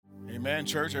Amen,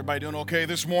 church. Everybody doing okay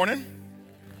this morning?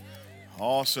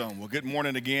 Awesome. Well, good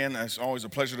morning again. It's always a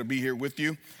pleasure to be here with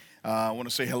you. I want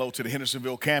to say hello to the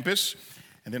Hendersonville campus,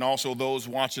 and then also those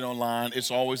watching online. It's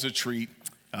always a treat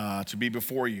to be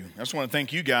before you. I just want to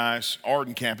thank you guys,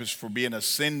 Arden campus, for being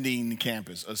ascending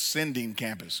campus.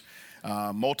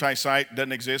 Multi-site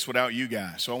doesn't exist without you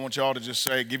guys. So I want y'all to just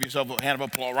say, give yourself a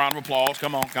round of applause.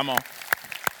 Come on.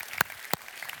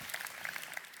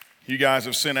 You guys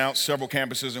have sent out several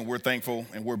campuses, and we're thankful,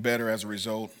 and we're better as a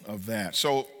result of that.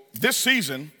 So this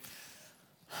season,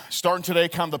 starting today,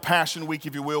 kind of the Passion Week,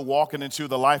 if you will, walking into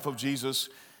the life of Jesus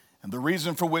and the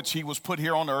reason for which he was put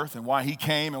here on earth and why he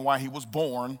came and why he was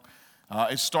born,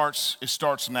 it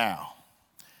starts now.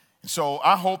 And so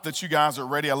I hope that you guys are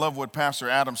ready. I love what Pastor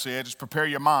Adam said. Just prepare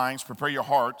your minds, prepare your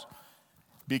heart,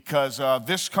 because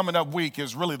this coming up week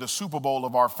is really the Super Bowl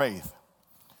of our faith.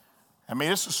 I mean,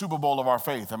 it's the Super Bowl of our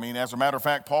faith. I mean, as a matter of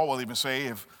fact, Paul will even say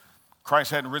if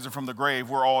Christ hadn't risen from the grave,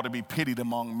 we're all to be pitied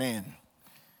among men.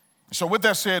 So with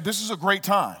that said, this is a great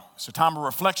time. It's a time of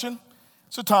reflection.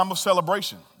 It's a time of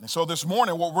celebration. And so this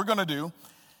morning, what we're going to do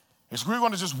is we're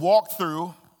going to just walk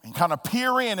through and kind of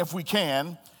peer in, if we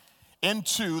can,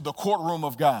 into the courtroom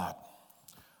of God.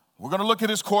 We're going to look at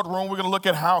his courtroom. We're going to look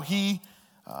at how he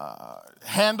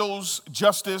handles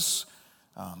justice,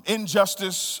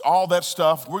 injustice, all that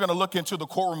stuff. We're going to look into the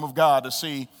courtroom of God to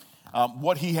see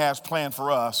what he has planned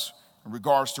for us in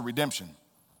regards to redemption.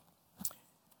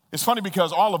 It's funny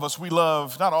because all of us, we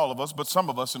love, not all of us, but some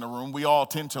of us in the room, we all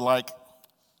tend to like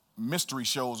mystery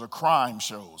shows or crime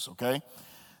shows, okay?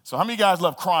 So how many of you guys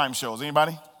love crime shows?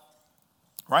 Anybody?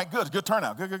 Right, good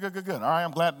turnout, good. All right,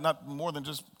 I'm glad not more than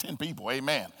just 10 people,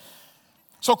 amen.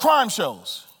 So crime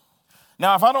shows.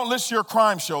 Now, if I don't list your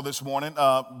crime show this morning,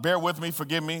 bear with me,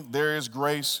 forgive me. There is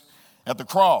grace at the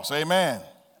cross, amen.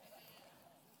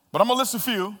 But I'm going to list a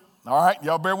few, all right?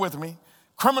 Y'all bear with me.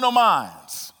 Criminal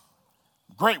Minds,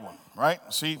 great one, right?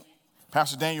 See,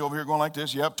 Pastor Daniel over here going like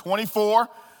this, yep. 24,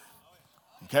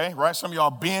 okay, right? Some of y'all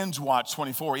binge watch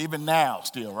 24, even now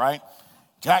still, right?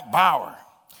 Jack Bauer.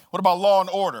 What about Law and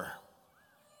Order?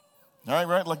 All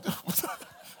right, like,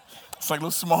 it's like a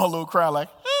little small crowd, like,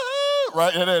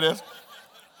 right, there it is.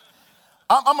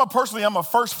 I'm a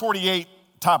first 48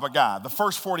 type of guy, the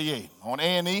first 48 on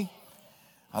A&E.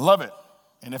 I love it.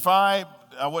 And if I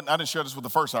didn't share this with the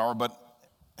first hour, but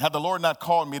had the Lord not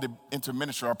called me into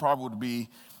ministry, I probably would be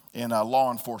in law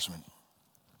enforcement.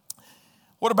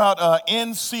 What about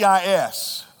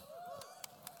NCIS?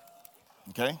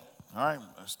 Okay, all right,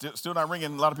 still not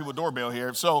ringing a lot of people's doorbell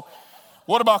here. So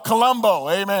what about Columbo?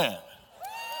 Amen.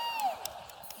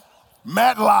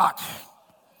 Matlock.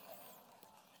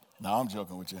 No, I'm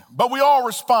joking with you. But we all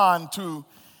respond to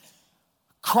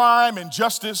crime and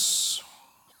justice.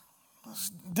 Let's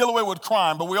deal away with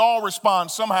crime, but we all respond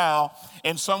somehow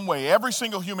in some way. Every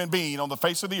single human being on the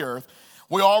face of the earth,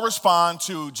 we all respond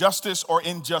to justice or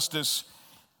injustice,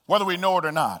 whether we know it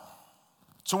or not.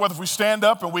 So whether we stand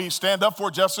up and we stand up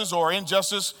for justice or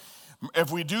injustice,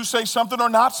 if we do say something or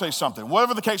not say something,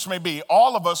 whatever the case may be,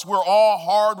 all of us, we're all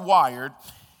hardwired.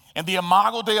 And the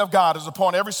imago Dei of God is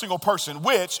upon every single person,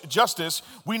 which justice,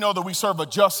 we know that we serve a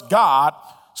just God.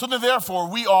 So that therefore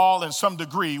we all, in some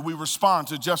degree, we respond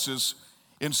to justice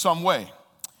in some way.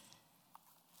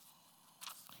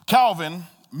 Calvin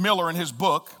Miller, in his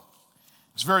book,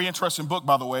 it's a very interesting book,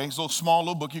 by the way. It's a small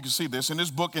little book, you can see this. In his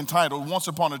book entitled Once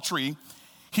Upon a Tree,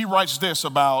 he writes this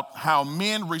about how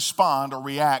men respond or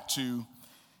react to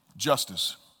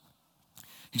justice.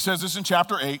 He says this in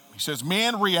chapter 8. He says,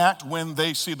 men react when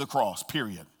they see the cross,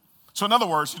 period. So in other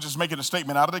words, he's just making a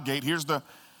statement out of the gate. Here's the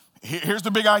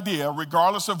big idea.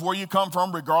 Regardless of where you come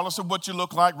from, regardless of what you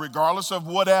look like, regardless of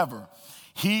whatever,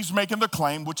 he's making the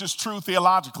claim, which is true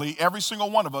theologically. Every single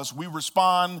one of us, we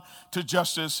respond to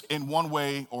justice in one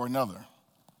way or another.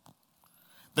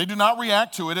 They do not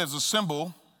react to it as a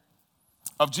symbol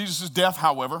of Jesus' death,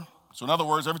 however. So in other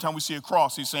words, every time we see a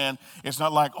cross, he's saying it's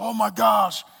not like, oh my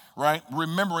gosh, right,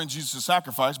 remembering Jesus'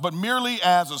 sacrifice, but merely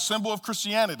as a symbol of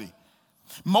Christianity.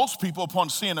 Most people, upon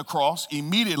seeing a cross,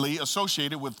 immediately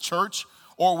associate it with church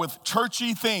or with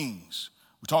churchy things.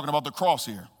 We're talking about the cross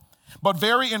here. But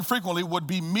very infrequently would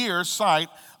be mere sight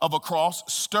of a cross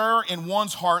stir in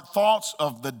one's heart thoughts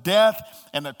of the death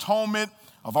and atonement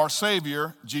of our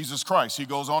Savior, Jesus Christ. He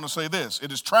goes on to say this,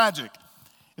 it is tragic.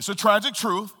 It's a tragic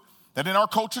truth that in our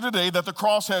culture today that the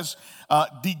cross has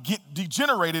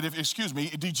degenerated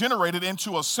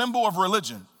into a symbol of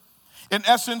religion. In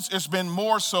essence, it's been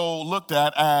more so looked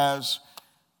at as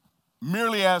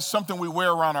merely as something we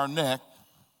wear around our neck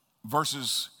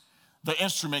versus the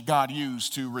instrument God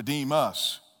used to redeem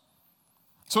us.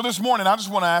 So this morning, I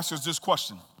just want to ask us this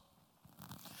question.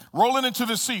 Rolling into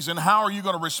this season, how are you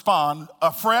going to respond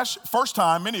afresh? First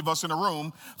time, many of us in the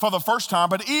room for the first time,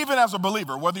 but even as a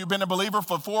believer, whether you've been a believer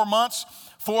for 4 months,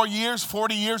 4 years,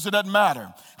 40 years, it doesn't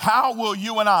matter. How will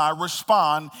you and I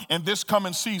respond in this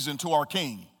coming season to our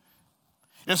King?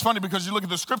 It's funny because you look at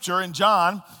the scripture in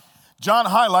John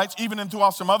highlights, even in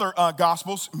throughout some other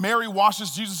gospels, Mary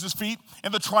washes Jesus' feet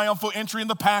in the triumphal entry in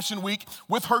the Passion Week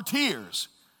with her tears.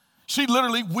 She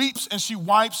literally weeps and she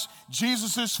wipes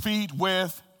Jesus' feet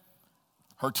with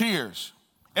her tears.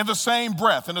 In the same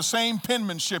breath, in the same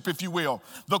penmanship, if you will.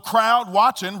 The crowd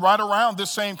watching right around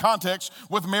this same context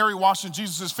with Mary washing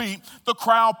Jesus' feet, the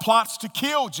crowd plots to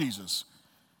kill Jesus.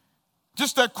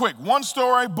 Just that quick. One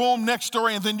story, boom, next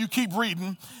story, and then you keep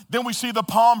reading. Then we see the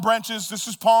palm branches. This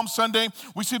is Palm Sunday.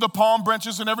 We see the palm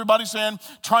branches and everybody saying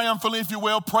triumphantly, if you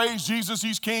will, praise Jesus,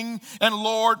 he's King and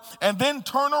Lord. And then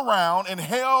turn around and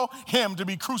hail him to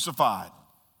be crucified.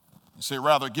 And say,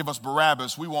 rather, give us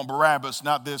Barabbas. We want Barabbas,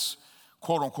 not this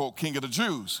quote unquote King of the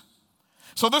Jews.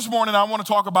 So this morning I want to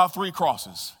talk about 3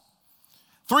 crosses.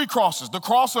 3 crosses. The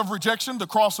cross of rejection, the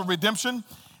cross of redemption,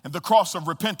 and the cross of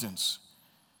repentance.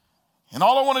 And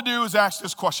all I want to do is ask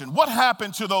this question. What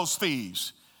happened to those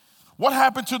thieves? What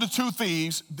happened to the 2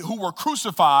 thieves who were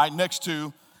crucified next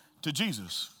to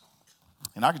Jesus?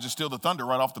 And I could just steal the thunder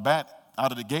right off the bat,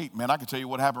 out of the gate. Man, I can tell you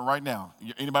what happened right now.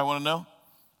 Anybody want to know?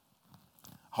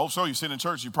 Hope so. You sit in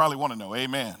church, you probably want to know.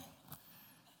 Amen.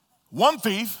 One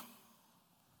thief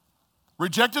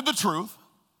rejected the truth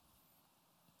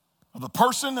of the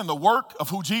person and the work of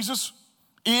who Jesus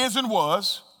is and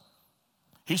was.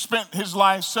 He spent his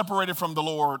life separated from the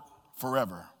Lord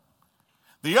forever.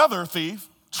 The other thief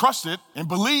trusted and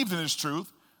believed in his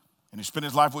truth, and he spent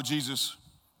his life with Jesus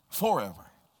forever.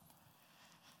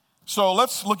 So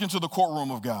let's look into the courtroom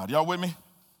of God. Y'all with me?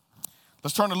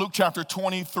 Let's turn to Luke chapter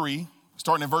 23,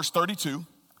 starting in verse 32.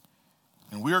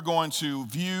 And we are going to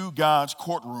view God's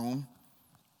courtroom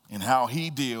and how he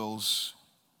deals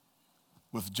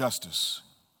with justice.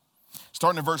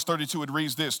 Starting in verse 32, it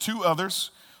reads this: 2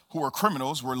 others who were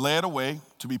criminals were led away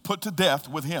to be put to death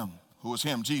with him, who was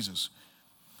him, Jesus.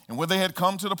 And when they had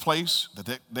come to the place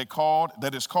that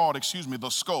is called the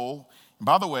skull, and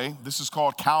by the way, this is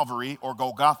called Calvary or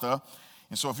Golgotha.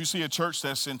 And so if you see a church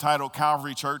that's entitled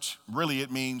Calvary Church, really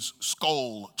it means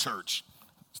Skull Church.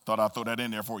 Thought I'd throw that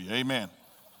in there for you. Amen.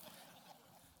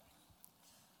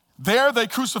 There they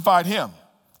crucified him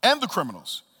and the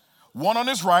criminals, one on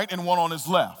his right and one on his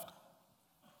left.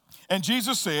 And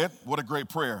Jesus said, what a great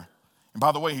prayer. And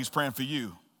by the way, he's praying for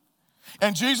you.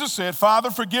 And Jesus said, Father,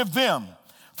 forgive them,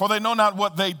 for they know not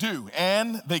what they do.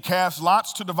 And they cast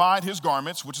lots to divide his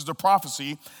garments, which is a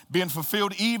prophecy being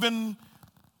fulfilled even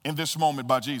in this moment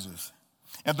by Jesus.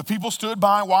 And the people stood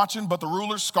by watching, but the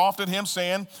rulers scoffed at him,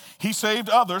 saying, he saved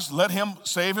others, let him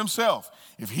save himself.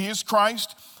 If he is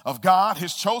Christ of God,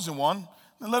 his chosen one,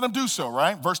 then let him do so,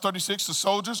 right? Verse 36, the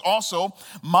soldiers also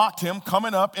mocked him,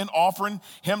 coming up and offering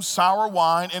him sour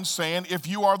wine and saying, if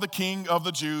you are the King of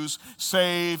the Jews,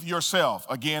 save yourself.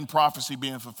 Again, prophecy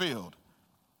being fulfilled.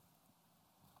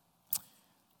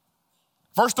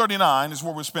 Verse 39 is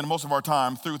where we spend most of our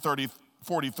time through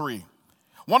 43.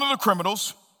 One of the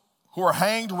criminals who are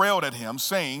hanged railed at him,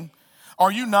 saying,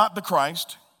 are you not the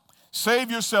Christ?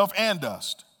 Save yourself and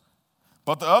us.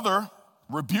 But the other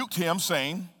rebuked him,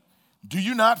 saying, do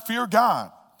you not fear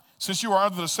God, since you are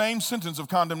under the same sentence of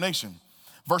condemnation?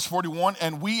 Verse 41,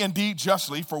 and we indeed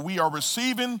justly, for we are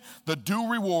receiving the due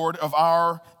reward of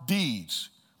our deeds.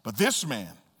 But this man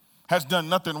has done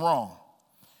nothing wrong.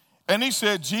 And he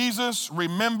said, Jesus,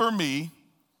 remember me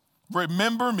when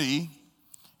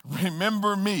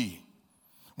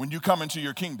you come into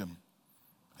your kingdom.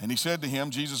 And he said to him,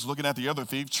 Jesus looking at the other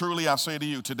thief, truly I say to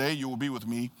you, today you will be with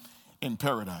me in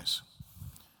paradise.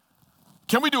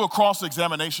 Can we do a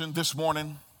cross-examination this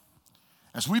morning?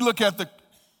 As we look at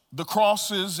the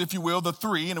crosses, if you will, the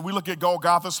 3, and we look at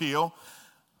Golgotha's hill,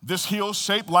 this hill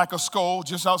shaped like a skull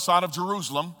just outside of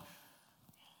Jerusalem,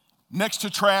 next to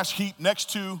trash heap,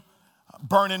 next to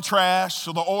burning trash,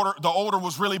 so the odor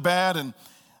was really bad, and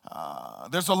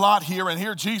there's a lot here, and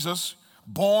here Jesus,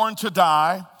 born to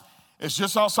die, is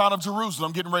just outside of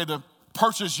Jerusalem, getting ready to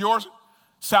purchase your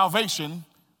salvation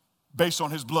based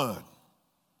on his blood.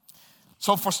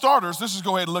 So for starters, let's just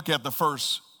go ahead and look at the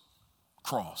first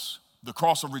cross, the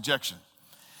cross of rejection.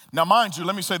 Now, mind you,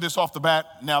 let me say this off the bat.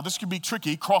 Now, this could be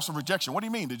tricky, cross of rejection. What do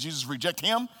you mean? Did Jesus reject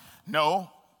him?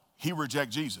 No, he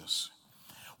rejected Jesus.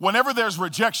 Whenever there's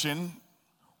rejection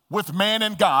with man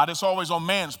and God, it's always on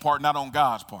man's part, not on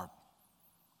God's part.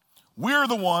 we're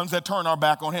the ones that turn our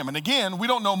back on him. And again, we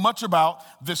don't know much about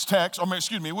this text,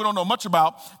 we don't know much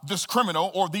about this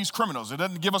criminal or these criminals. It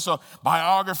doesn't give us a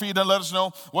biography. It doesn't let us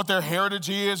know what their heritage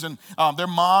is and their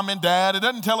mom and dad. It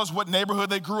doesn't tell us what neighborhood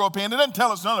they grew up in. It doesn't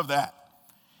tell us none of that.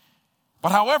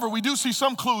 But however, we do see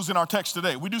some clues in our text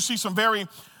today. We do see some very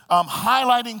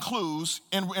highlighting clues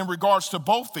in regards to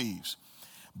both thieves.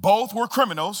 Both were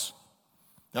criminals.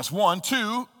 That's one.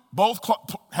 Two, both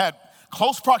had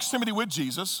close proximity with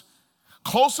Jesus.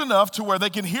 Close enough to where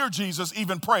they can hear Jesus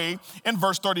even pray in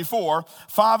verse 34,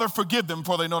 Father, forgive them,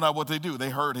 for they know not what they do. They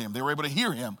heard him. They were able to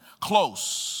hear him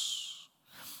close.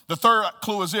 The third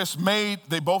clue is this,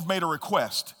 they both made a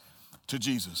request to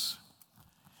Jesus.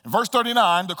 In verse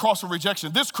 39, the cross of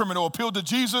rejection, this criminal appealed to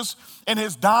Jesus in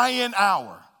his dying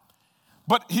hour.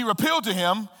 But he appealed to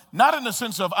him, not in the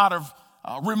sense of out of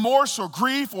remorse or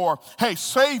grief or, hey,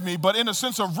 save me, but in a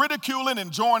sense of ridiculing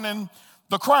and joining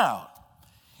the crowd.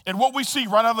 And what we see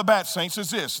right out of the bat, saints, is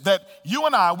this, that you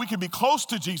and I, we can be close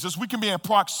to Jesus. We can be in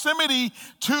proximity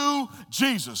to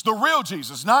Jesus, the real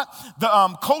Jesus, not the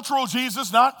cultural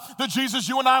Jesus, not the Jesus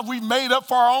you and I, we've made up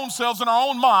for our own selves in our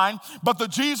own mind, but the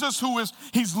Jesus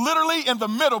he's literally in the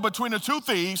middle between the two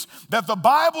thieves that the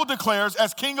Bible declares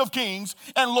as King of Kings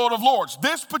and Lord of Lords.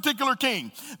 This particular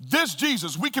King, this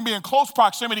Jesus, we can be in close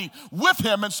proximity with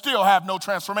him and still have no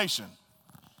transformation.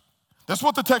 That's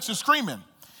what the text is screaming.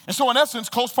 And so in essence,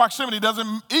 close proximity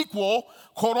doesn't equal,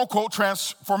 quote unquote,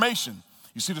 transformation.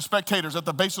 You see the spectators at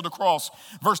the base of the cross,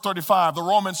 verse 35, the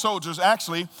Roman soldiers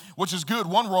actually, which is good,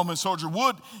 one Roman soldier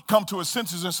would come to his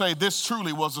senses and say, this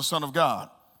truly was the Son of God.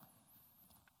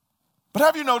 But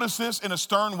have you noticed this in a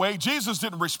stern way? Jesus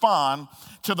didn't respond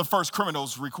to the first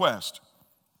criminal's request.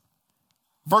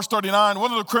 Verse 39,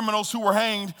 one of the criminals who were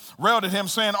hanged railed at him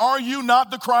saying, are you not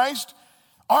the Christ?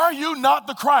 Are you not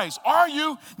the Christ? Are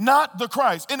you not the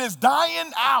Christ? In his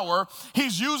dying hour,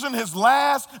 he's using his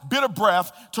last bit of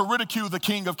breath to ridicule the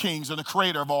King of Kings and the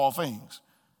creator of all things.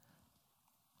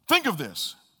 Think of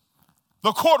this.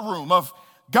 The courtroom of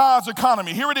God's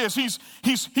economy. Here it is.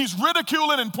 He's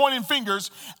ridiculing and pointing fingers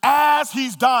as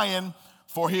he's dying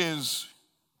for his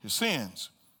sins.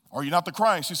 Are you not the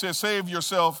Christ? He says, save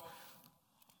yourself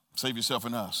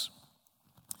and us.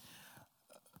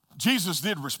 Jesus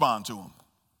did respond to him.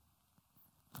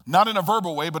 Not in a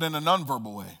verbal way, but in a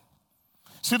nonverbal way.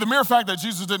 See, the mere fact that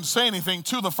Jesus didn't say anything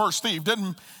to the first thief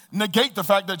didn't negate the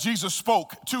fact that Jesus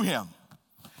spoke to him.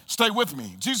 Stay with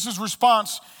me. Jesus'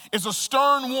 response is a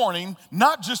stern warning,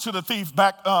 not just to the thief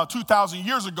back 2,000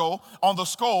 years ago on the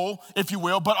skull, if you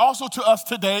will, but also to us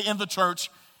today in the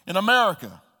church in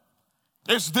America.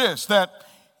 It's this, that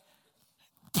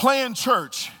playing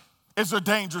church is a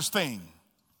dangerous thing.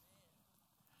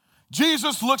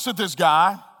 Jesus looks at this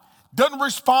guy, doesn't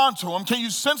respond to him. Can you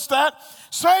sense that?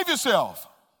 Save yourself.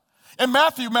 And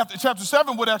Matthew chapter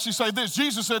 7 would actually say this.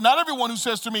 Jesus said, not everyone who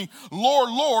says to me, Lord,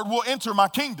 Lord, will enter my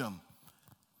kingdom.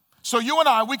 So you and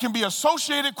I, we can be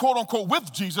associated, quote unquote,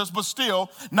 with Jesus, but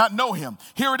still not know him.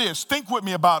 Here it is. Think with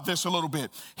me about this a little bit.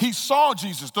 He saw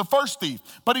Jesus, the first thief,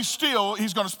 but he's going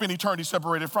to spend eternity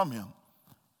separated from him.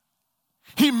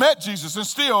 He met Jesus, and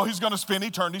still he's going to spend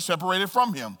eternity separated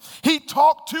from him. He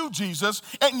talked to Jesus,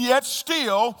 and yet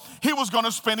still he was going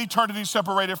to spend eternity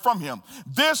separated from him.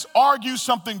 This argues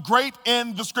something great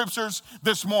in the scriptures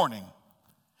this morning.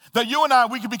 That you and I,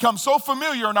 we can become so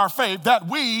familiar in our faith that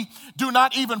we do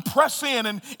not even press in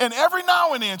and every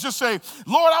now and then just say,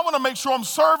 Lord, I want to make sure I'm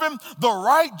serving the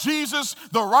right Jesus,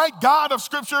 the right God of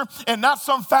scripture, and not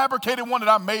some fabricated one that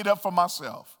I made up for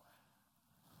myself.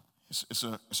 It's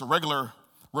a regular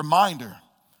reminder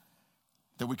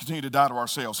that we continue to die to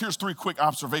ourselves. Here's 3 quick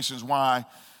observations why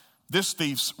this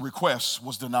thief's request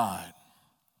was denied.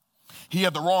 He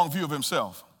had the wrong view of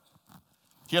himself.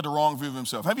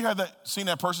 Have you seen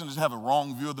that person just have a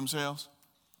wrong view of themselves?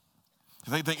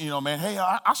 They think, man, hey,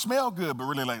 I smell good, but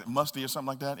really like musty or something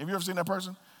like that. Have you ever seen that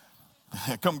person?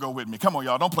 Come go with me. Come on,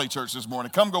 y'all. Don't play church this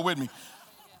morning. Come go with me.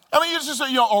 I mean, it's just a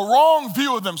wrong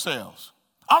view of themselves.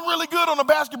 I'm really good on the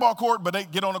basketball court, but they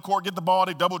get on the court, get the ball,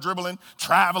 they double dribbling,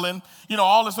 traveling,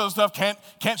 all this other stuff,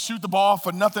 can't shoot the ball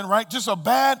for nothing, right? Just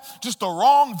the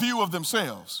wrong view of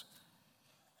themselves.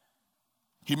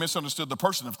 He misunderstood the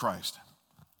person of Christ,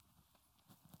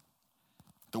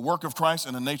 the work of Christ,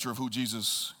 and the nature of who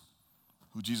Jesus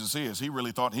is. He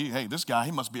really thought, this guy,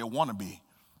 he must be a wannabe.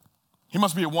 He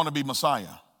must be a wannabe Messiah.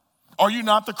 Are you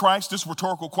not the Christ? This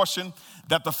rhetorical question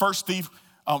that the first thief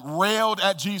railed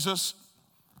at Jesus,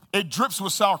 it drips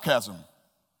with sarcasm.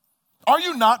 Are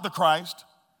you not the Christ?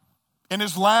 In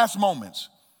his last moments,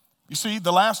 you see,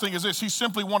 the last thing is this. He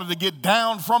simply wanted to get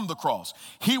down from the cross.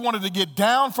 He wanted to get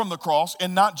down from the cross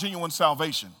and not genuine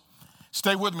salvation.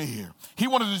 Stay with me here. He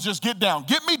wanted to just get down.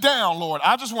 Get me down, Lord.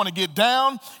 I just want to get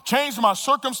down, change my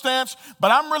circumstance,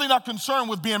 but I'm really not concerned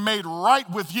with being made right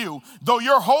with you. Though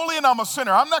you're holy and I'm a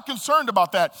sinner, I'm not concerned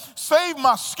about that. Save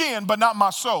my skin, but not my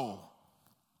soul.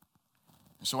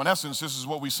 So in essence, this is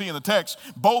what we see in the text.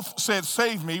 Both said,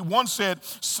 save me. One said,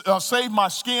 save my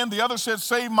skin. The other said,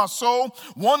 save my soul.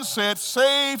 One said,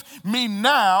 save me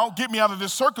now. Get me out of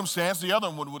this circumstance. The other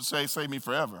one would say, save me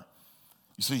forever.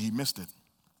 You see, he missed it.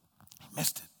 He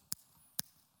missed it.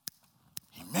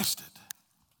 He missed it.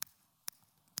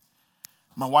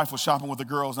 My wife was shopping with the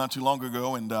girls not too long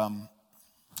ago, and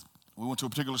we went to a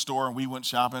particular store, and we went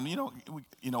shopping.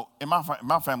 In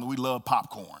my family, we love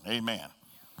popcorn. Amen.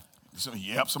 So,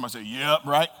 yep, somebody said, yep,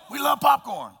 right? We love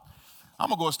popcorn. I'm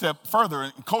going to go a step further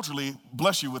and culturally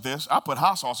bless you with this. I put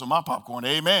hot sauce on my popcorn.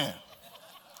 Amen.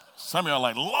 Some of y'all are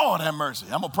like, Lord have mercy.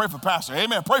 I'm going to pray for Pastor.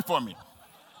 Amen. Pray for me.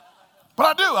 But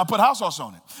I do. I put hot sauce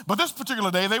on it. But this particular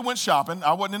day, they went shopping.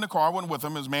 I wasn't in the car. I wasn't with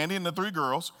them. It was Mandy and the three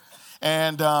girls.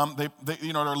 And they're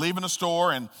leaving the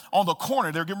store. And on the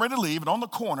corner, they're getting ready to leave. And on the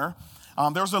corner,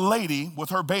 there was a lady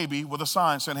with her baby with a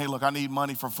sign saying, hey, look, I need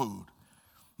money for food.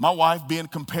 My wife, being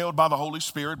compelled by the Holy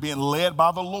Spirit, being led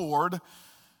by the Lord,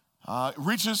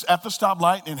 reaches at the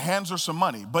stoplight and hands her some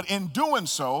money. But in doing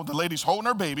so, the lady's holding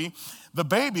her baby. The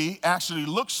baby actually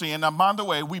looks in. Now, by the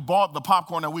way, we bought the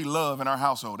popcorn that we love in our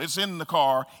household. It's in the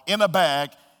car, in a bag,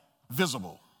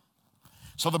 visible.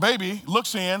 So the baby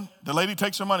looks in. The lady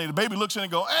takes her money. The baby looks in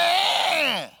and goes,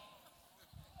 eh.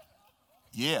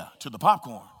 Yeah, to the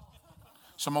popcorn.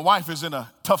 So my wife is in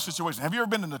a tough situation. Have you ever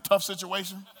been in a tough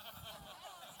situation?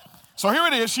 So here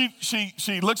it is.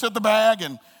 She looks at the bag,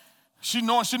 and she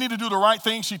knowing she need to do the right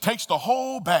thing. She takes the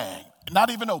whole bag,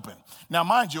 not even open. Now,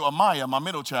 mind you, Amaya, my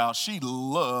middle child, she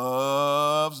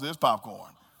loves this popcorn.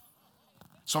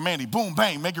 So Mandy, boom,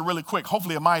 bang, make it really quick.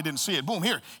 Hopefully Amaya didn't see it. Boom,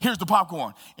 here's the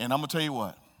popcorn. And I'm going to tell you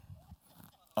what,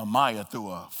 Amaya threw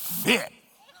a fit.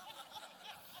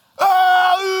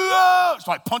 It's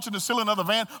like punching the ceiling of the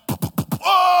van.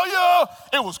 Oh,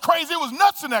 yeah. It was crazy. It was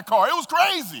nuts in that car. It was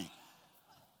crazy.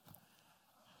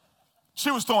 She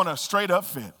was throwing a straight up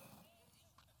fit.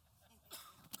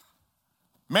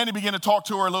 Mandy began to talk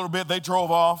to her a little bit. They drove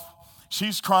off.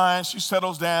 She's crying. She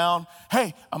settles down.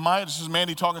 Hey, Amaya, this is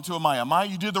Mandy talking to Amaya. Amaya,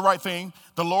 you did the right thing.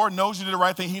 The Lord knows you did the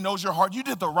right thing. He knows your heart. You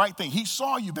did the right thing. He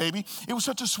saw you, baby. It was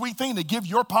such a sweet thing to give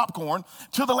your popcorn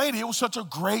to the lady. It was such a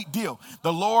great deal.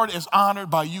 The Lord is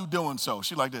honored by you doing so.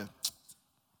 She like this.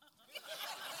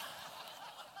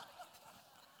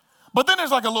 But then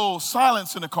there's like a little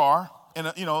silence in the car. And,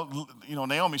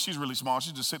 Naomi, she's really small.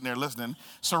 She's just sitting there listening.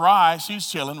 Sarai, she's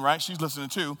chilling, right? She's listening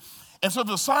too. And so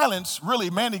the silence, really,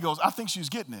 Mandy goes, I think she's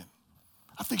getting it.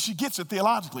 I think she gets it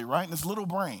theologically, right? In this little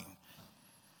brain.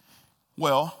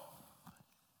 Well,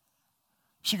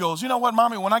 she goes, you know what,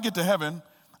 Mommy, when I get to heaven,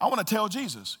 I want to tell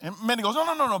Jesus. And Mandy goes,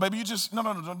 no, baby, you just, no,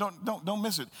 don't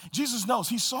miss it. Jesus knows.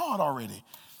 He saw it already.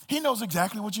 He knows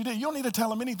exactly what you did. You don't need to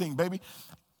tell him anything, baby.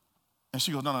 And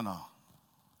she goes, no.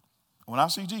 When I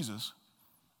see Jesus,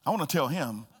 I want to tell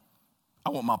him, I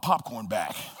want my popcorn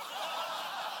back.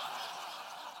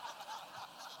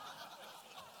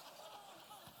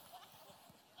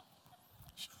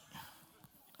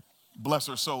 Bless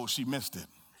her soul, she missed it.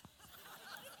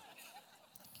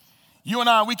 You and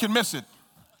I, we can miss it.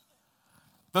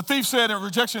 The thief said in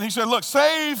rejection, he said, look,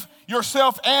 save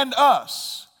yourself and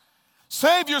us.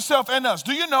 Save yourself and us.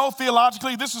 Do you know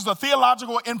theologically, this is a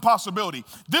theological impossibility.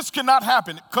 This cannot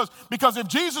happen because if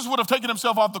Jesus would have taken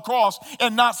himself off the cross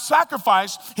and not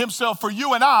sacrificed himself for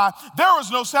you and I, there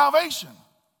is no salvation.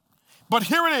 But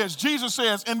here it is. Jesus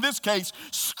says, in this case,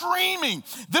 screaming,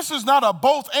 this is not a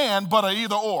both and, but an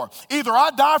either or. Either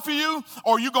I die for you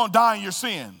or you're going to die in your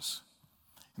sins.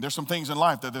 And there's some things in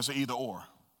life that there's an either or.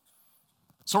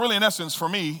 So really, in essence, for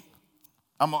me,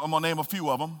 I'm going to name a few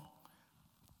of them.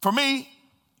 For me,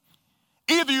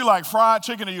 either you like fried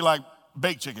chicken or you like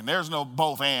baked chicken. There's no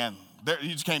both and.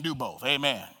 You just can't do both.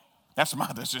 Amen. That's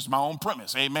just my own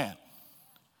premise. Amen.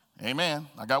 Amen.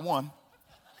 I got one.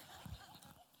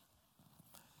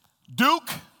 Duke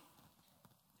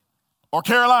or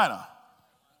Carolina?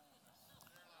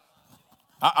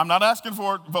 I'm not asking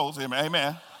for both.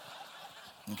 Amen.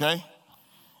 Okay?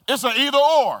 It's an either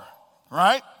or,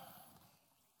 right?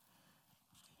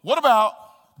 What about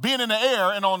being in the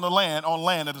air and on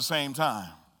land at the same time?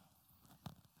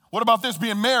 What about this,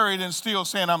 being married and still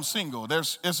saying I'm single?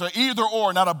 It's an either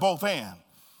or, not a both and.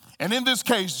 And in this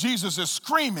case, Jesus is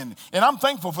screaming, and I'm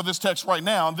thankful for this text right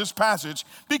now in this passage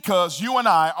because you and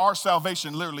I, our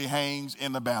salvation literally hangs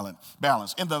in the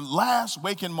balance. In the last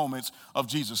waking moments of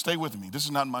Jesus, stay with me, this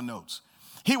is not in my notes.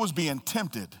 He was being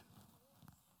tempted.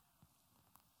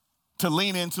 to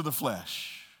lean into the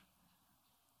flesh.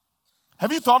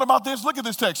 Have you thought about this? Look at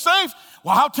this text. Save,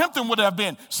 well, how tempting would it have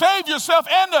been? Save yourself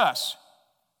and us.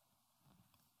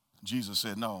 Jesus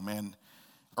said, no, man.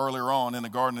 Earlier on in the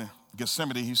Garden of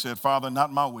Gethsemane, he said, Father,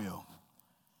 not my will,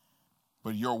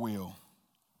 but your will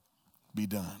be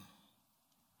done.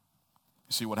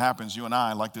 You see what happens, you and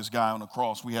I, like this guy on the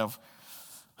cross, we have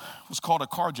what's called a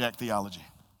carjack theology.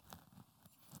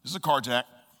 This is a carjack.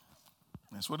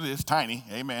 That's what it is, tiny,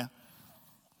 amen.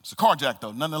 It's a carjack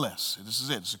though, nonetheless. This is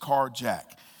it, it's a carjack.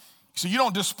 So you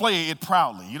don't display it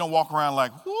proudly. You don't walk around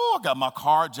like, whoa, I got my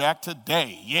carjack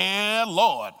today. Yeah,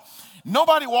 Lord.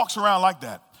 Nobody walks around like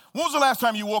that. When was the last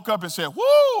time you woke up and said,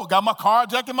 whoo, got my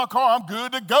carjack in my car, I'm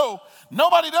good to go?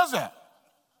 Nobody does that.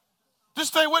 Just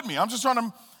stay with me.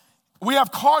 We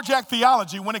have carjack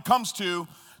theology when it comes to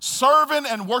serving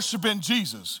and worshiping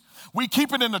Jesus. We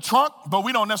keep it in the trunk, but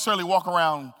we don't necessarily walk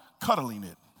around cuddling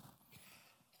it.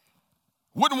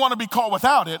 Wouldn't want to be caught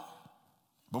without it,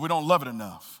 but we don't love it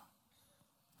enough.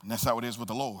 And that's how it is with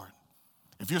the Lord.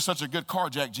 If you're such a good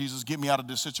carjack, Jesus, get me out of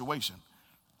this situation.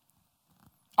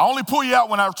 I only pull you out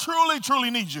when I truly, truly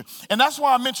need you. And that's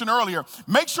why I mentioned earlier,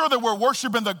 make sure that we're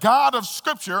worshiping the God of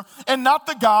Scripture and not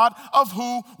the God of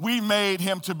who we made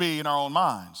him to be in our own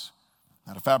minds.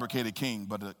 Not a fabricated king,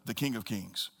 but the King of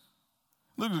Kings.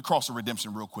 Look at the cross of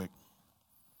redemption real quick.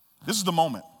 This is the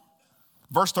moment.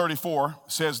 Verse 34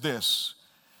 says this,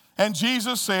 and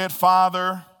Jesus said,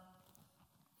 Father,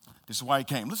 this is why he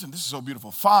came. Listen, this is so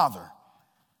beautiful. Father,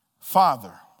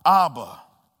 Abba,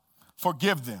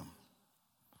 forgive them,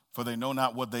 for they know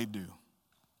not what they do.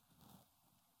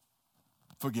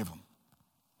 Forgive them.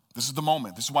 This is the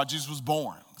moment. This is why Jesus was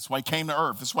born. This is why he came to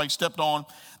earth. This is why he stepped on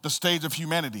the stage of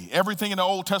humanity. Everything in the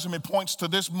Old Testament points to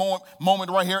this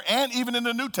moment right here, and even in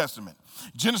the New Testament.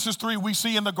 Genesis 3, we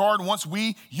see in the garden, once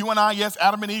you and I, yes,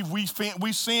 Adam and Eve, we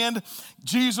sinned.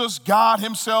 Jesus, God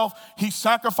himself, he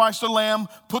sacrificed a lamb,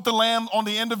 put the lamb on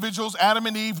the individuals, Adam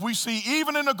and Eve. We see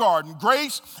even in the garden,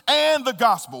 grace and the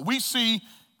gospel. We see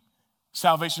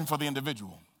salvation for the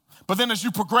individual. But then as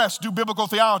you progress, do biblical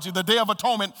theology, the Day of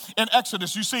Atonement in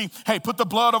Exodus, you see, hey, put the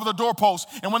blood over the doorpost.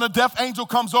 And when the death angel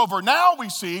comes over, now we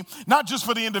see, not just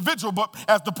for the individual, but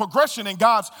as the progression in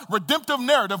God's redemptive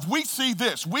narrative, we see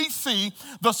this. We see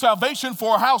the salvation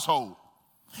for a household.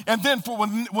 And then for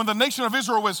when the nation of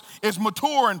Israel is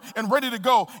mature and ready to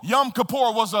go, Yom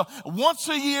Kippur was a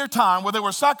once-a-year time where they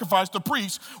were sacrificed. The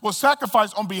priest was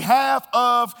sacrificed on behalf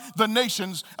of the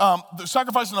nations,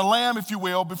 sacrificing a lamb, if you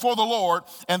will, before the Lord,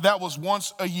 and that was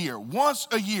once a year. Once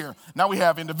a year. Now we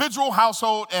have individual,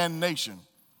 household, and nation.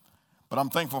 But I'm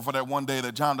thankful for that one day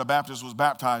that John the Baptist was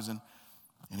baptizing,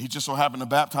 and he just so happened to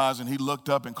baptize, and he looked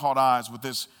up and caught eyes with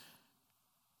this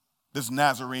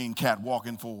Nazarene cat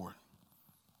walking forward.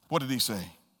 What did he say?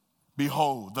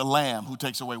 Behold, the Lamb who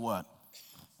takes away what?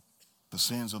 The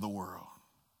sins of the world.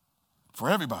 For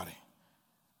everybody.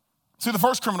 See, the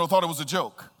first criminal thought it was a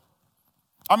joke.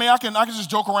 I mean, I can just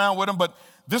joke around with him, but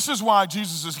this is why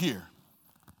Jesus is here.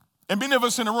 And many of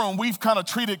us in the room, we've kind of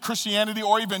treated Christianity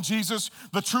or even Jesus,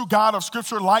 the true God of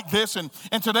Scripture, like this. And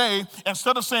today,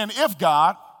 instead of saying, if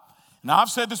God, now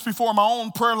I've said this before in my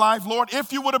own prayer life, Lord,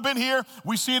 if you would have been here,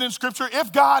 we see it in Scripture,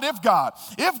 if God,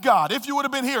 if you would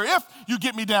have been here, if you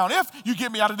get me down, if you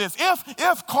get me out of this,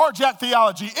 if carjack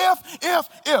theology,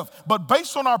 if. But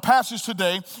based on our passage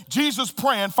today, Jesus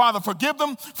praying, Father, forgive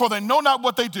them, for they know not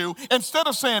what they do. Instead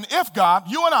of saying, if God,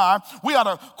 you and I, we ought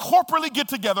to corporately get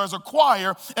together as a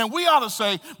choir, and we ought to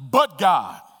say, but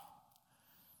God.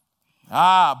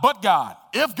 But God.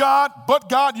 If God, but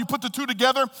God, you put the two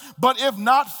together, but if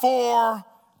not for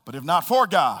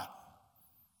God,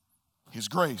 his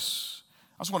grace.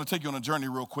 I just want to take you on a journey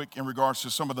real quick in regards to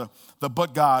some of the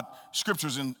but God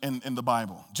scriptures in the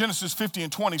Bible. Genesis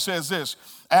 50:20 says this,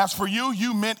 as for you,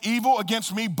 you meant evil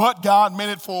against me, but God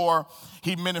meant it for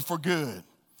good.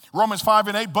 Romans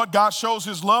 5:8, but God shows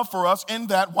his love for us in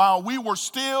that while we were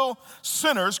still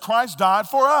sinners, Christ died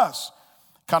for us.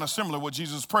 Kind of similar to what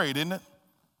Jesus prayed, isn't it?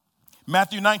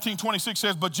 Matthew 19:26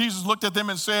 says, but Jesus looked at them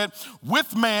and said,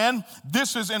 with man,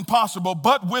 this is impossible,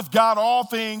 but with God, all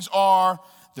things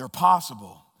they're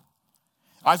possible.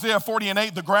 Isaiah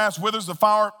 40:8, the grass withers, the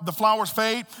flowers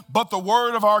fade, but the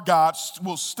word of our God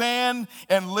will stand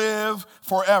and live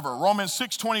forever. Romans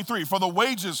 6:23, for the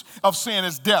wages of sin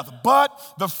is death,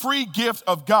 but the free gift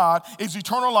of God is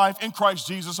eternal life in Christ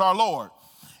Jesus our Lord.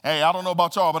 Hey, I don't know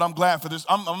about y'all, but I'm glad for this.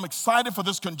 I'm excited for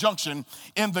this conjunction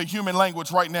in the human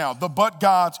language right now. The but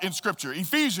gods in Scripture.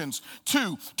 Ephesians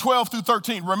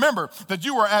 2:12-13. Remember that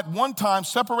you were at one time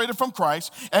separated from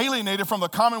Christ, alienated from the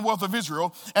commonwealth of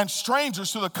Israel, and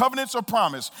strangers to the covenants of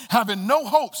promise, having no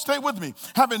hope, stay with me,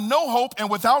 having no hope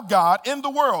and without God in the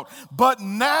world. But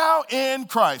now in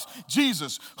Christ,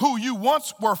 Jesus, who you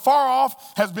once were far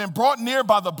off, has been brought near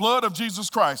by the blood of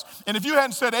Jesus Christ. And if you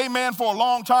hadn't said amen for a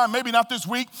long time, maybe not this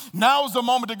week, now is the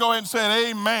moment to go ahead and say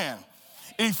amen.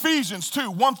 Ephesians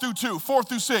 2:1-2,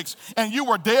 4-6. And you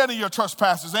were dead in your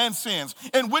trespasses and sins,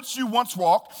 in which you once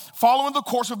walked, following the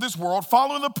course of this world,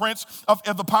 following the prince of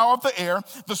the power of the air,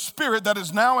 the spirit that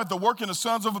is now at the work in the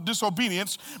sons of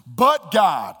disobedience. But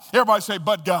God, everybody say,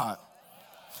 but God.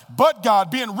 But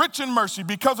God, being rich in mercy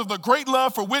because of the great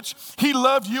love for which he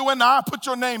loved you and I, put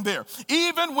your name there.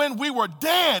 Even when we were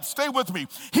dead, stay with me,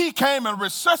 he came and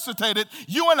resuscitated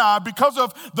you and I because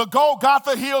of the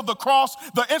Golgotha hill, the cross,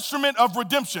 the instrument of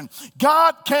redemption.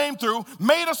 God came through,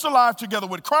 made us alive together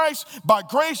with Christ. By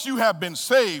grace you have been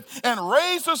saved, and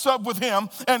raised us up with him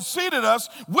and seated us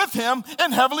with him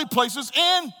in heavenly places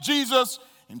in Jesus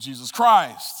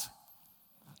Christ.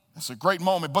 That's a great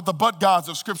moment. But the but gods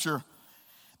of Scripture,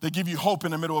 they give you hope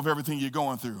in the middle of everything you're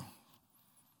going through.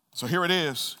 So here it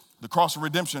is, the cross of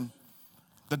redemption.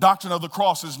 The doctrine of the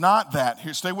cross is not that,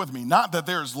 here, stay with me, not that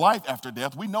there is life after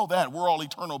death. We know that, we're all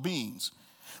eternal beings.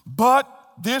 But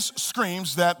this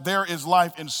screams that there is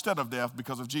life instead of death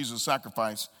because of Jesus'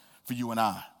 sacrifice for you and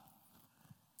I.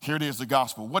 Here it is, the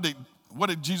gospel. What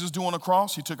did Jesus do on the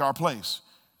cross? He took our place.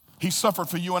 He suffered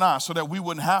for you and I so that we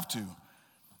wouldn't have to.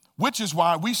 Which is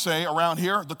why we say around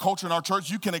here, the culture in our church,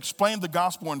 you can explain the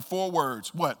gospel in 4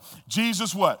 words. What?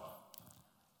 Jesus what?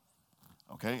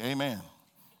 Okay, amen.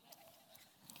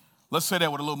 Let's say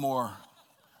that with a little more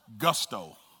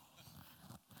gusto.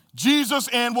 Jesus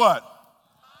and what?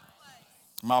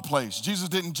 My place. Jesus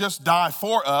didn't just die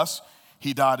for us,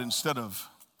 he died instead of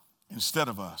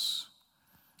us.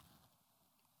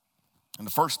 And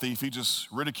the first thief, he just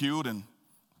ridiculed and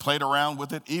played around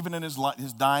with it, even in his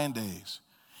dying days.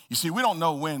 You see, we don't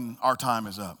know when our time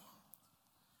is up.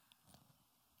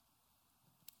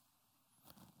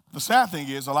 The sad thing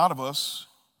is, a lot of us,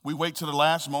 we wait to the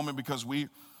last moment because we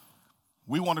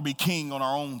want to be king on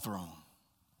our own throne.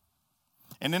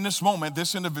 And in this moment,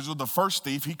 this individual, the first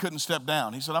thief, he couldn't step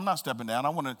down. He said, I'm not stepping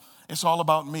down. It's all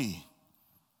about me.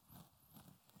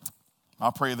 I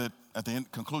pray that at the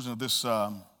conclusion of this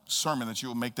sermon that you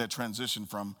will make that transition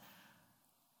from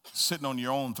sitting on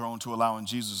your own throne to allowing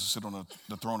Jesus to sit on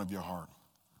the throne of your heart.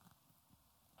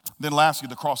 Then lastly,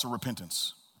 the cross of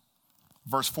repentance.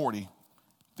 Verse 40-43.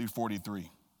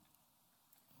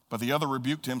 But the other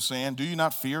rebuked him, saying, do you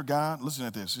not fear God?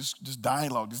 Listen to this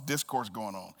dialogue, this discourse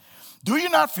going on. Do you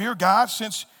not fear God,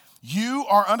 since you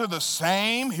are under the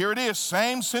same, here it is,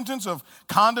 same sentence of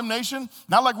condemnation?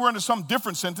 Not like we're under some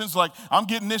different sentence, like I'm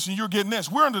getting this and you're getting this.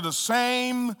 We're under the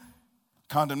same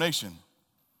condemnation.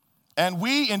 And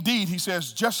we indeed, he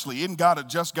says, justly, isn't God a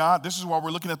just God? This is why we're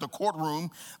looking at the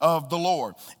courtroom of the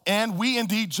Lord. And we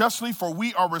indeed justly, for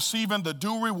we are receiving the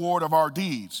due reward of our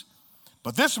deeds.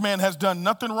 But this man has done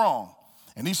nothing wrong.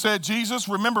 And he said, Jesus,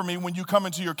 remember me when you come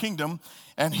into your kingdom.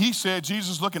 And he said,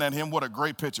 Jesus looking at him, what a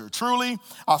great picture. Truly,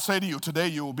 I'll say to you, today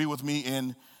you will be with me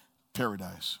in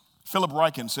paradise. Philip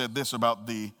Ryken said this about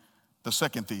the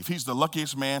second thief. He's the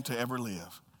luckiest man to ever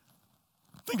live.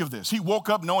 Think of this. He woke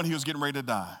up knowing he was getting ready to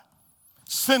die.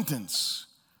 Sentence,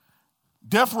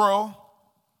 death row,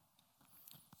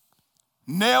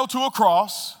 nailed to a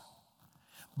cross,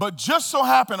 but just so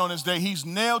happened on this day he's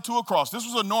nailed to a cross. This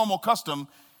was a normal custom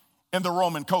in the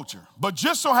Roman culture, but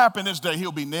just so happened this day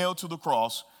he'll be nailed to the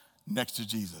cross next to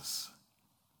Jesus.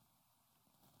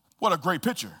 What a great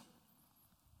picture.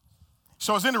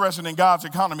 So it's interesting in God's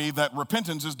economy that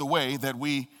repentance is the way that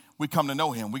we come to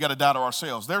know him. We got to die to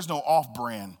ourselves. There's no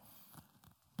off-brand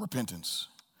repentance.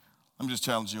 Let me just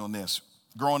challenge you on this.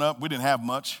 Growing up, we didn't have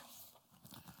much.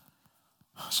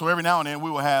 So every now and then we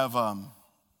will have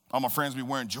all my friends be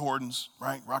wearing Jordans,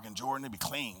 right? Rocking Jordan, they'd be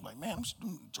clean. Like, man, I'm just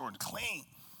doing Jordan clean.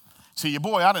 See, your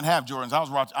boy, I didn't have Jordans. I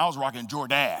was rocking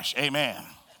Jordache. Amen.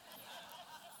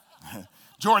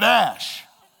 Jordache.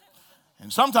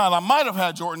 And sometimes I might have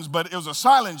had Jordans, but it was a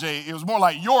silent J. It was more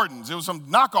like Jordans. It was some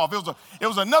knockoff. It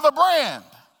was another brand,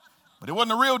 but it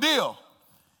wasn't the real deal.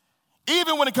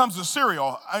 Even when it comes to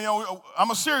cereal,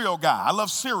 I'm a cereal guy. I love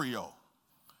cereal.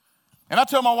 And I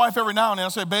tell my wife every now and then, I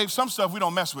say, babe, some stuff we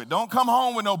don't mess with. Don't come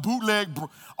home with no bootleg,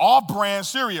 off-brand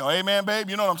cereal. Amen, babe?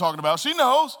 You know what I'm talking about. She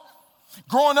knows.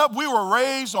 Growing up, we were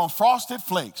raised on Frosted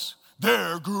Flakes.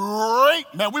 They're great.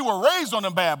 Man, we were raised on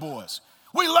them bad boys.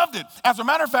 We loved it. As a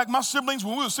matter of fact, my siblings,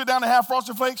 when we would sit down and have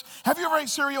Frosted Flakes, have you ever ate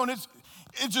cereal and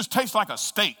it just tastes like a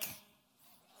steak?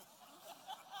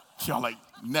 Y'all like,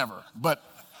 never. But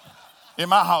in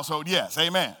my household, yes,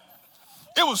 amen.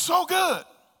 It was so good.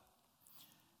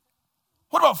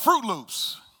 What about Fruit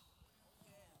Loops?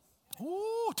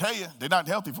 Ooh, tell you, they're not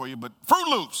healthy for you, but Fruit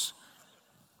Loops.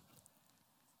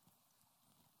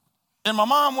 And my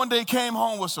mom one day came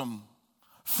home with some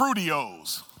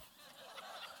Fruity-O's.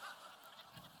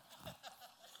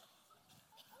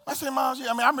 I said, Mom, I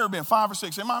remember being 5 or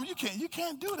 6. I said, Mom, you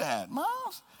can't do that, Mom.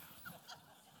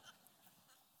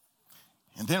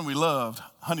 And then we loved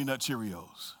Honey Nut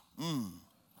Cheerios. And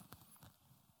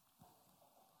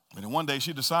then one day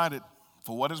she decided,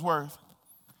 for what it's worth,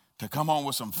 to come home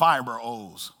with some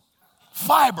Fiber-O's.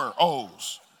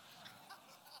 Fiber-O's.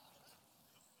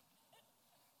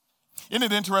 Isn't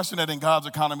it interesting that in God's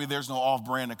economy, there's no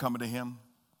off-brand coming to him?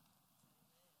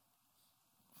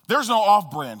 There's no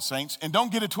off-brand, saints, and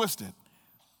don't get it twisted.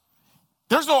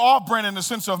 There's no off-brand in the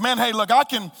sense of, man, hey, look, I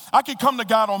can come to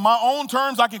God on my own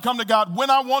terms. I can come to God when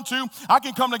I want to. I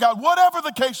can come to God, whatever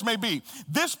the case may be.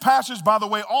 This passage, by the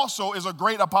way, also is a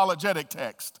great apologetic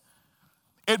text.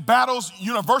 It battles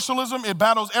universalism. It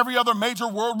battles every other major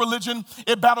world religion.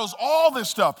 It battles all this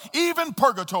stuff, even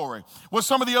purgatory, with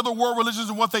some of the other world religions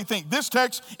and what they think. This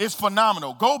text is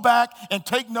phenomenal. Go back and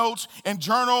take notes and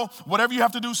journal, whatever you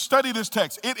have to do, study this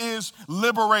text. It is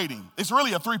liberating. It's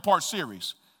really a 3-part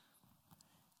series.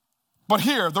 But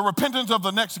here, the repentance of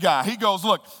the next guy, he goes,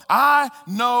 look, I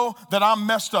know that I'm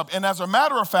messed up. And as a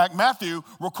matter of fact, Matthew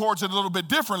records it a little bit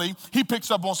differently. He picks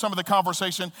up on some of the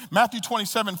conversation. Matthew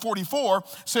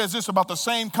 27:44 says this about the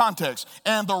same context.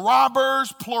 And the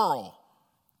robbers, plural,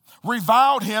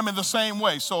 reviled him in the same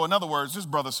way. So in other words, this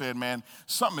brother said, man,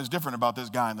 something is different about this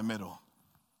guy in the middle.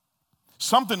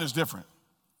 Something is different.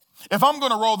 If I'm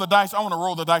going to roll the dice, I want to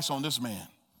roll the dice on this man.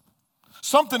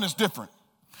 Something is different.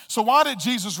 So why did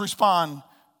Jesus respond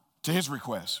to his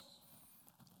request?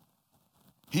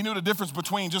 He knew the difference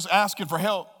between just asking for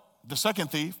help, the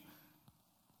second thief.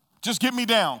 Just get me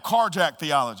down, carjack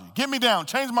theology. Get me down,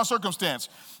 change my circumstance.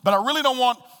 But I really don't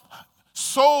want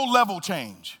soul level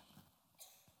change.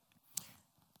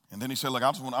 And then he said, look, I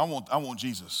want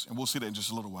Jesus. And we'll see that in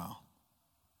just a little while.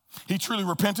 He truly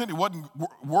repented. It wasn't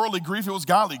worldly grief, it was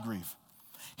godly grief.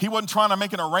 He wasn't trying to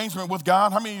make an arrangement with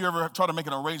God. How many of you ever tried to make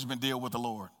an arrangement deal with the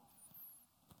Lord?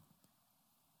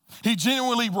 He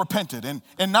genuinely repented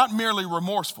and not merely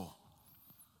remorseful.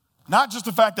 Not just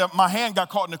the fact that my hand got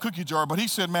caught in the cookie jar, but he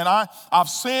said, man, I've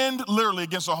sinned literally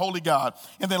against a holy God.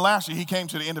 And then lastly, he came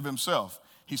to the end of himself.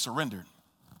 He surrendered.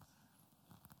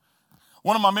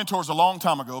 One of my mentors a long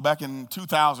time ago, back in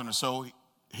 2000 or so,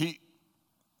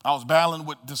 I was battling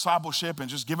with discipleship and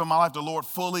just giving my life to the Lord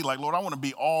fully. Like, Lord, I want to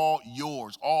be all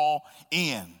yours, all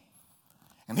in.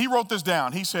 And he wrote this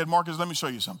down. He said, Marcus, let me show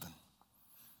you something.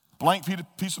 Blank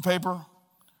piece of paper,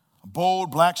 a bold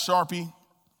black Sharpie,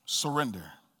 surrender.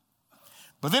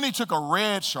 But then he took a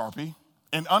red Sharpie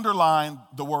and underlined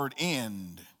the word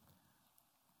end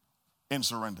in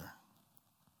surrender.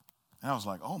 And I was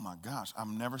like, oh my gosh, I've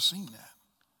never seen that.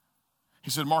 He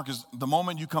said, Marcus, the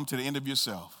moment you come to the end of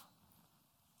yourself,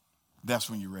 that's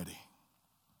when you're ready.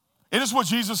 It is what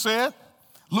Jesus said.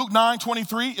 Luke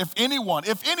 9:23, if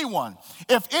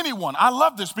anyone, I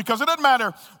love this because it doesn't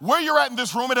matter where you're at in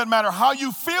this room. It doesn't matter how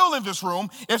you feel in this room.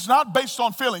 It's not based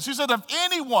on feelings. He said, if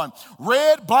anyone,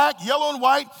 red, black, yellow, and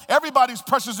white, everybody's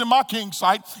precious in my king's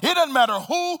sight. It doesn't matter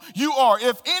who you are.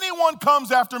 If anyone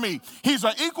comes after me, he's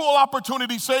an equal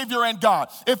opportunity Savior and God.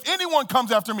 If anyone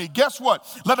comes after me, guess what?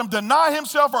 Let him deny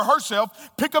himself or herself,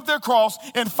 pick up their cross,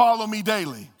 and follow me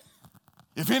daily.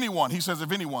 If anyone, he says,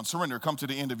 if anyone, surrender, come to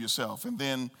the end of yourself. And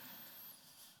then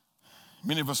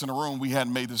many of us in the room, we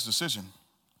hadn't made this decision.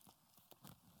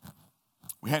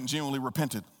 We hadn't genuinely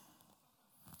repented.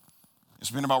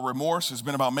 It's been about remorse. It's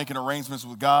been about making arrangements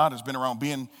with God. It's been around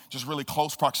being just really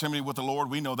close proximity with the Lord.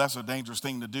 We know that's a dangerous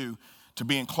thing to do, to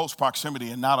be in close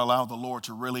proximity and not allow the Lord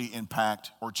to really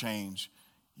impact or change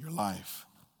your life.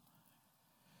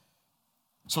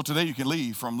 So today you can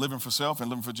leave from living for self and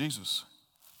living for Jesus.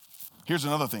 Here's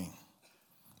another thing.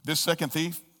 This second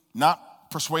thief, not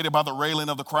persuaded by the railing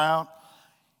of the crowd,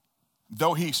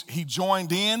 though he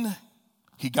joined in,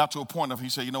 he got to a point of, he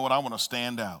said, you know what, I want to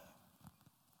stand out.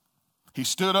 He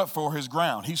stood up for his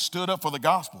ground. He stood up for the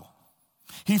gospel.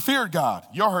 He feared God.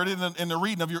 Y'all heard it in the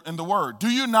reading in the word. Do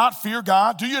you not fear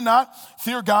God? Do you not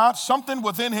fear God? Something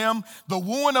within him, the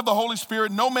wooing of the Holy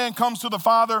Spirit. No man comes to the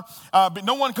Father, but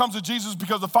no one comes to Jesus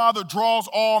because the Father draws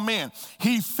all men.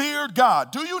 He feared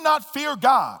God. Do you not fear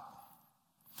God?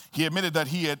 He admitted that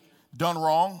he had done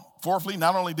wrong. Fourthly,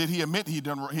 not only did he admit he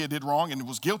did wrong and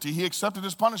was guilty, he accepted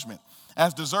his punishment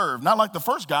as deserved. Not like the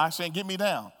first guy saying, get me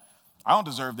down. I don't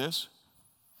deserve this.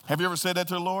 Have you ever said that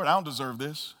to the Lord? I don't deserve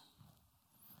this.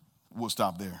 We'll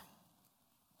stop there.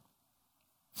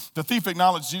 The thief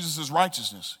acknowledged Jesus'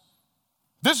 righteousness.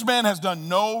 This man has done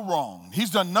no wrong.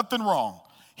 He's done nothing wrong.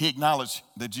 He acknowledged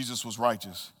that Jesus was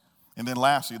righteous. And then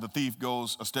lastly, the thief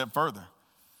goes a step further.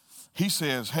 He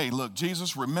says, hey, look,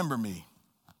 Jesus, remember me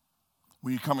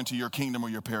when you come into your kingdom or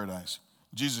your paradise.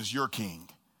 Jesus, your king.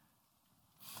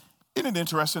 Isn't it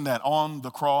interesting that on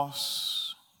the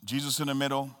cross, Jesus in the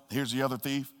middle, here's the other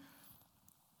thief.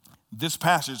 This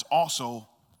passage also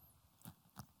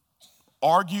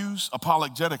argues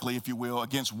apologetically, if you will,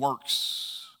 against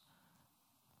works.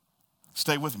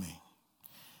 Stay with me.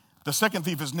 The second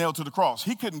thief is nailed to the cross.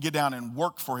 He couldn't get down and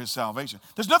work for his salvation.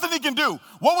 There's nothing he can do.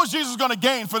 What was Jesus going to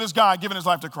gain for this guy giving his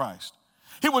life to Christ?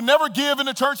 He would never give in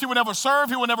the church. He would never serve.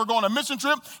 He would never go on a mission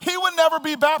trip. He would never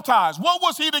be baptized. What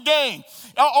was he to gain?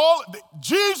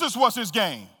 Jesus was his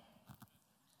gain.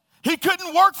 He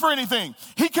couldn't work for anything.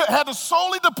 He had to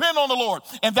solely depend on the Lord.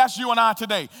 And that's you and I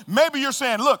today. Maybe you're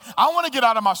saying, look, I want to get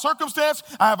out of my circumstance.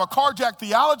 I have a carjacked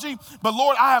theology, but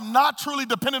Lord, I have not truly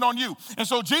depended on you. And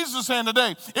so Jesus is saying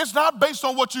today, it's not based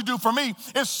on what you do for me.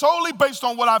 It's solely based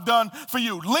on what I've done for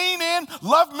you. Lean in,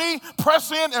 love me,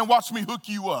 press in, and watch me hook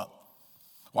you up.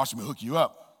 Watch me hook you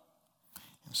up.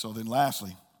 And so then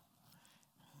lastly,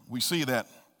 we see that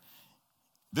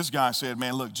this guy said,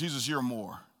 man, look, Jesus, you're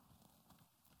more.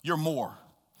 You're more.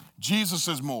 Jesus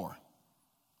is more.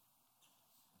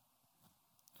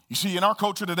 You see, in our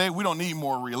culture today, we don't need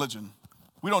more religion.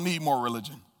 We don't need more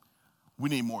religion. We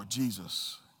need more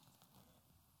Jesus.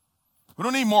 We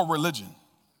don't need more religion.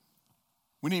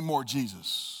 We need more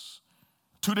Jesus.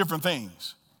 Two different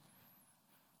things.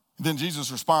 Then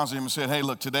Jesus responds to him and said, hey,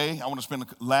 look, today I want to spend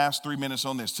the last 3 minutes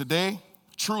on this. Today,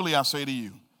 truly I say to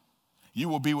you, you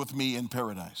will be with me in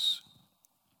paradise.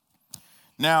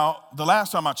 Now, the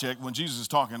last time I checked, when Jesus is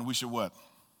talking, we should what?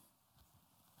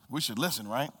 We should listen,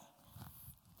 right?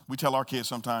 We tell our kids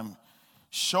sometimes,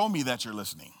 show me that you're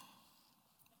listening.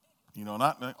 You know,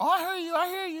 not like, oh, I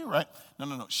hear you, right?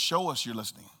 No. Show us you're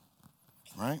listening,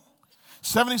 right?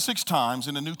 76 times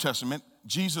in the New Testament,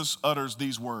 Jesus utters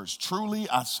these words, truly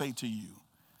I say to you.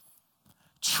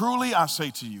 Truly I say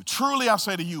to you. Truly I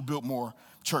say to you, Biltmore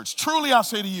Church. Truly I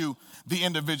say to you, the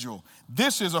individual.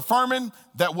 This is affirming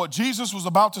that what Jesus was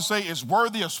about to say is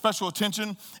worthy of special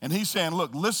attention. And he's saying,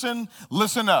 look, listen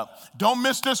up. Don't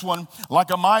miss this one like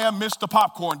Amaya missed the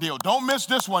popcorn deal. Don't miss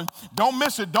this one. Don't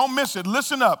miss it. Don't miss it.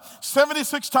 Listen up.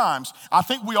 76 times. I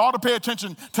think we ought to pay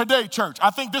attention today, church. I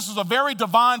think this is a very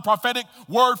divine prophetic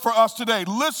word for us today.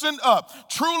 Listen up.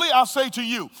 Truly I say to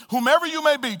you, whomever you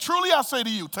may be, truly I say to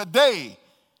you today,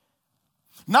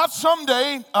 not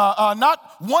someday,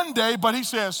 not one day, but he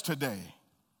says today.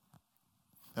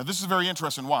 Now, this is very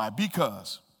interesting. Why?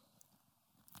 Because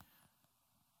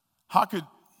how could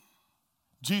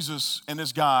Jesus and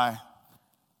this guy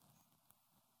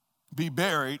be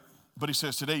buried, but he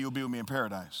says, today you'll be with me in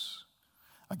paradise?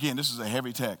 Again, this is a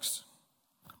heavy text.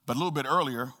 But a little bit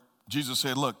earlier, Jesus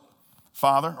said, look,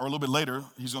 Father, or a little bit later,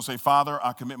 he's going to say, Father,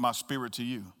 I commit my spirit to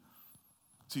you.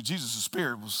 See, Jesus'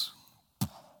 spirit was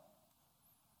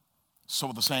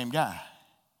so the same guy.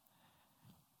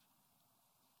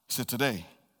 He said, today,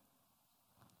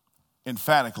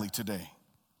 emphatically today,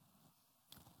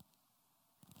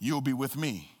 you'll be with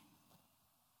me.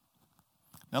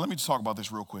 Now, let me just talk about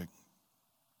this real quick.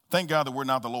 Thank God that we're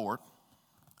not the Lord,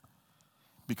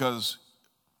 because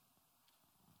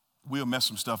we'll mess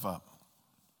some stuff up.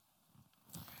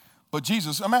 But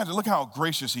Jesus, imagine, look how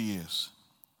gracious he is.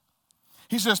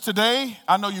 He says, today,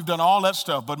 I know you've done all that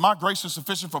stuff, but my grace is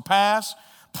sufficient for past,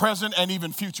 present, and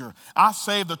even future. I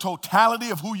save the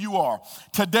totality of who you are.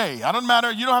 Today, it doesn't matter.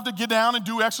 You don't have to get down and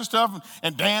do extra stuff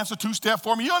and dance a two-step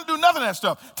for me. You don't do none of that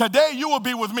stuff. Today, you will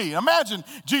be with me. Imagine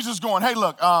Jesus going, hey,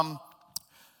 look, I'm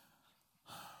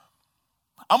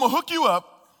going to hook you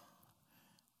up.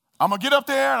 I'm going to get up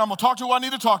there and I'm going to talk to who I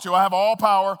need to talk to. I have all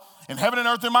power in heaven and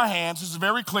earth in my hands. This is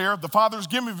very clear. The Father's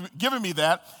giving me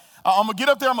that. I'm going to get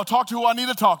up there. I'm going to talk to who I need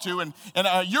to talk to. And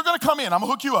you're going to come in. I'm going to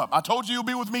hook you up. I told you you'll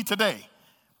be with me today.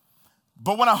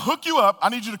 But when I hook you up, I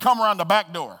need you to come around the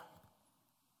back door.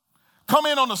 Come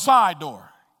in on the side door.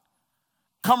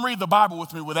 Come read the Bible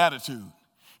with me with attitude.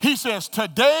 He says,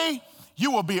 today you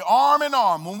will be arm in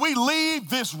arm. When we leave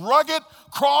this rugged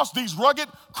cross, these rugged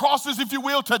crosses, if you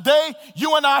will, today,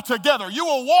 you and I together, you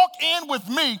will walk in with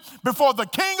me before the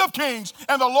King of Kings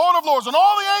and the Lord of Lords and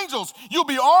all the angels. You'll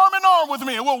be arm in arm with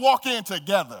me and we'll walk in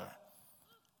together.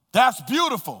 That's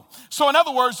beautiful. So in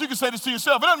other words, you can say this to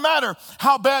yourself. It doesn't matter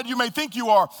how bad you may think you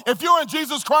are. If you're in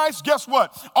Jesus Christ, guess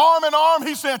what? Arm in arm,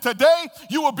 he said, today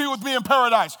you will be with me in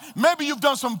paradise. Maybe you've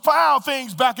done some foul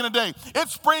things back in the day.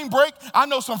 It's spring break. I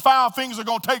know some foul things are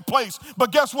going to take place.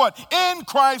 But guess what? In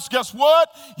Christ, guess what?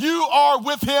 You are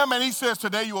with him. And he says,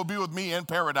 today you will be with me in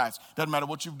paradise. Doesn't matter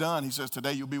what you've done. He says,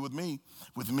 today you'll be with me,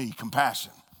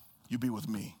 compassion. You be with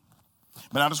me.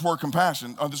 But now this word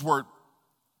compassion, or this word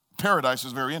paradise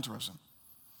is very interesting.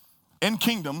 In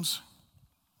kingdoms,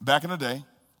 back in the day,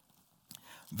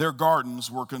 their gardens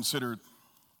were considered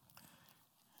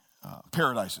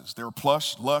paradises. They were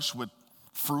lush with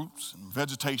fruits and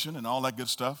vegetation and all that good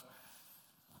stuff.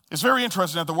 It's very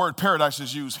interesting that the word paradise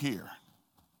is used here.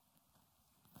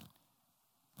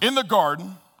 In the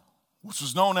garden, which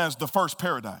was known as the first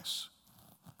paradise,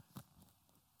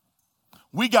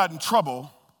 we got in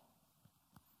trouble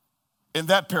in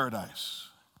that paradise.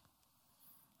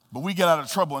 But we get out of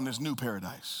trouble in this new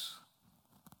paradise.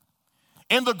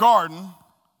 In the garden,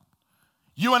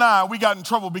 you and I, we got in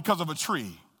trouble because of a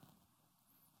tree.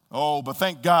 Oh, but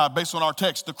thank God, based on our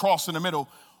text, the cross in the middle,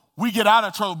 we get out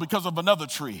of trouble because of another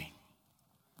tree.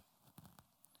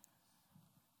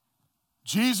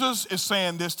 Jesus is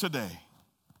saying this today.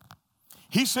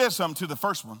 He said something to the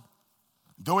first one.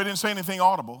 Though he didn't say anything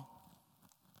audible,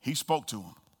 he spoke to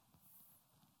him.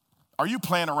 Are you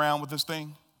playing around with this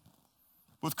thing?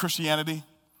 With Christianity?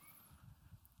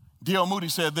 D.L. Moody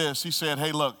said this. He said,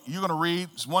 hey, look, you're going to read,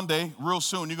 one day, real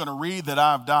soon, you're going to read that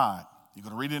I've died. You're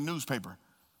going to read it in the newspaper.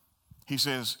 He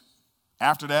says,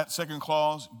 after that, second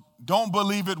clause, don't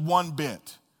believe it one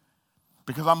bit,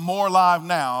 because I'm more alive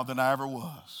now than I ever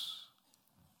was.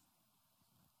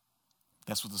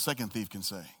 That's what the second thief can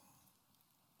say.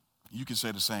 You can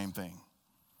say the same thing.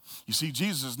 You see,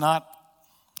 Jesus is not,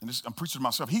 and this, I'm preaching to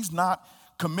myself, he's not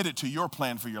committed to your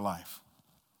plan for your life.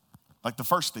 Like the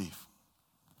first thief.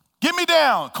 Get me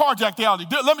down, carjack theology.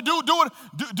 Let me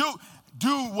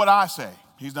do what I say.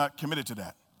 He's not committed to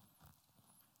that.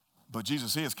 But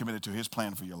Jesus is committed to his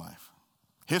plan for your life.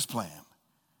 His plan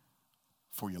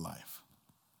for your life.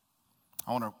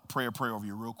 I want to pray a prayer over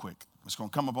you real quick. It's going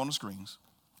to come up on the screens.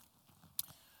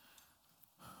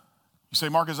 You say,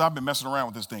 Marcus, I've been messing around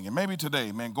with this thing. And maybe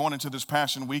today, man, going into this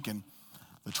Passion Week and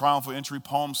the Triumphal Entry,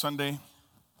 Palm Sunday,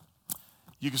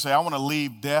 you can say, I want to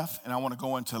leave death and I want to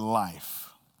go into life.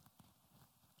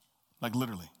 Like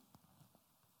literally.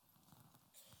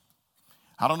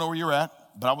 I don't know where you're at,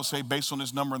 but I would say based on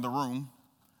this number in the room,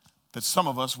 that some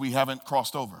of us, we haven't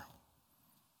crossed over.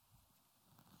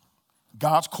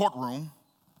 God's courtroom,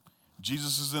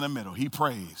 Jesus is in the middle. He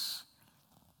prays.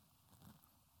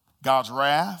 God's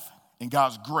wrath and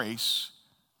God's grace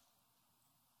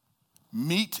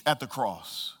meet at the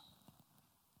cross.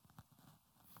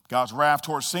 God's wrath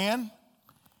towards sin,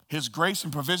 his grace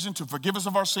and provision to forgive us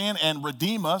of our sin and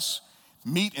redeem us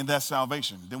meet in that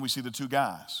salvation. Then we see the two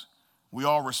guys. We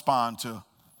all respond to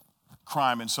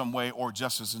crime in some way or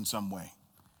justice in some way.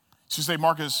 So you say,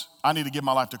 Marcus, I need to give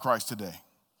my life to Christ today.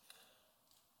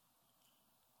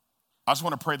 I just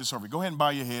want to pray this over you. Go ahead and bow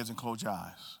your heads and close your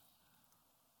eyes.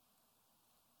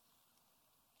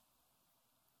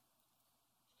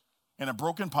 In a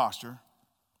broken posture,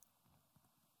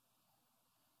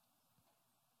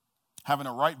 having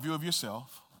a right view of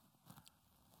yourself,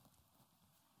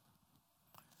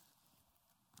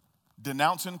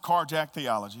 denouncing carjack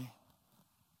theology,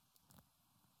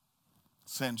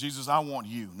 saying, Jesus, I want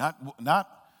you, not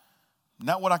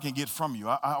what I can get from you.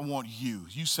 I want you.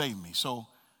 You save me. So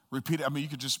repeat it. I mean, you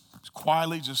could just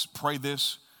quietly just pray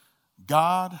this.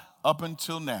 God, up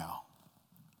until now,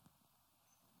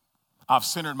 I've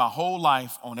centered my whole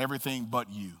life on everything but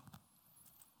you.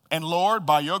 And Lord,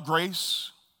 by your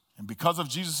grace and because of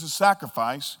Jesus'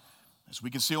 sacrifice, as we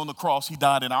can see on the cross, he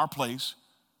died in our place.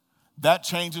 That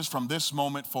changes from this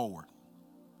moment forward.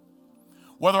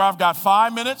 Whether I've got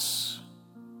 5 minutes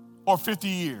or 50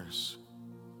 years,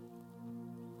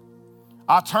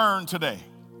 I turn today,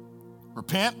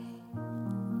 repent,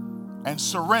 and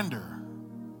surrender.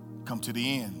 Come to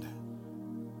the end.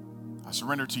 I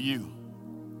surrender to you.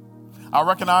 I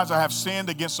recognize I have sinned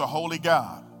against a holy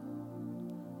God.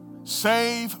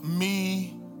 Save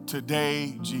me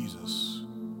today, Jesus.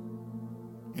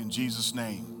 In Jesus'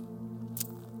 name,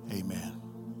 amen.